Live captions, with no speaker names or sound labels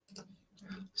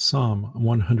Psalm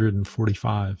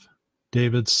 145,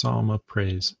 David's Psalm of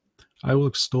Praise. I will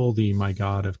extol thee, my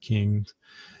God of kings,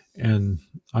 and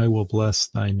I will bless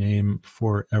thy name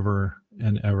for ever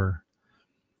and ever.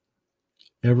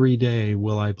 Every day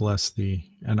will I bless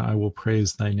thee, and I will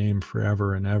praise thy name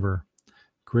forever and ever.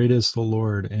 Great is the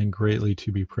Lord, and greatly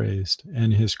to be praised,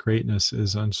 and his greatness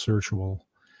is unsearchable.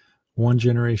 One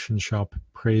generation shall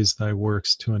praise thy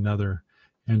works to another,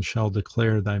 and shall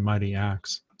declare thy mighty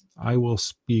acts. I will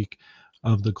speak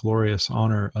of the glorious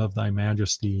honor of thy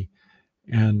majesty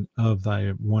and of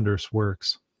thy wondrous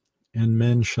works. And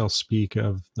men shall speak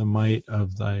of the might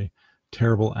of thy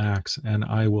terrible acts, and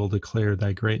I will declare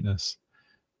thy greatness.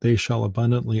 They shall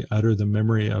abundantly utter the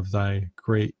memory of thy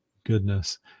great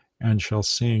goodness, and shall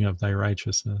sing of thy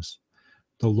righteousness.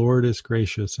 The Lord is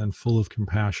gracious and full of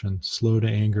compassion, slow to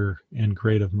anger, and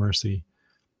great of mercy.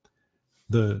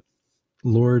 The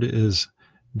Lord is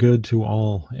good to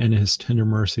all, and his tender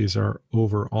mercies are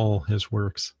over all his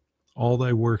works. All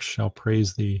thy works shall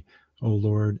praise thee, O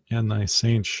Lord, and thy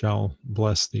saints shall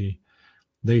bless thee.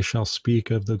 They shall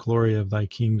speak of the glory of thy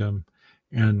kingdom,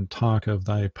 and talk of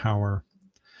thy power,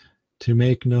 to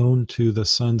make known to the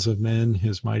sons of men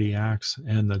his mighty acts,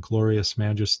 and the glorious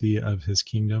majesty of his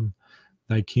kingdom.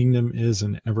 Thy kingdom is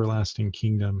an everlasting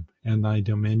kingdom, and thy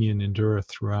dominion endureth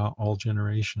throughout all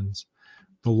generations.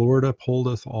 The Lord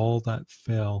upholdeth all that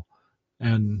fail,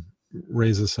 and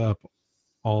raiseth up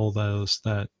all those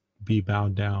that be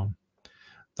bowed down.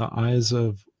 The eyes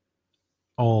of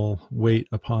all wait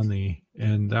upon thee,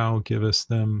 and thou givest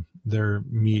them their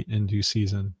meat in due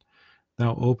season.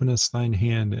 Thou openest thine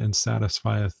hand, and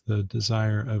satisfieth the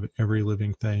desire of every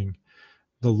living thing.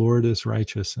 The Lord is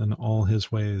righteous in all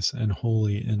his ways, and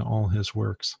holy in all his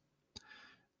works.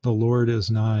 The Lord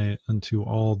is nigh unto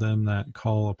all them that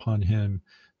call upon him,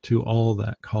 to all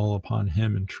that call upon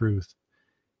him in truth.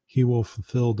 He will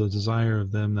fulfill the desire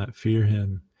of them that fear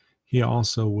him. He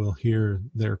also will hear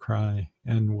their cry,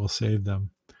 and will save them.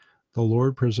 The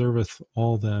Lord preserveth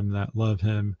all them that love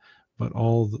him, but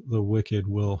all the wicked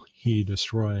will he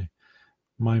destroy.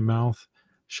 My mouth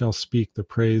shall speak the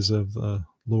praise of the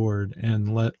Lord,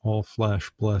 and let all flesh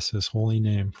bless his holy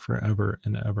name forever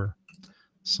and ever.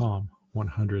 Psalm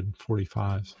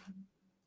 145.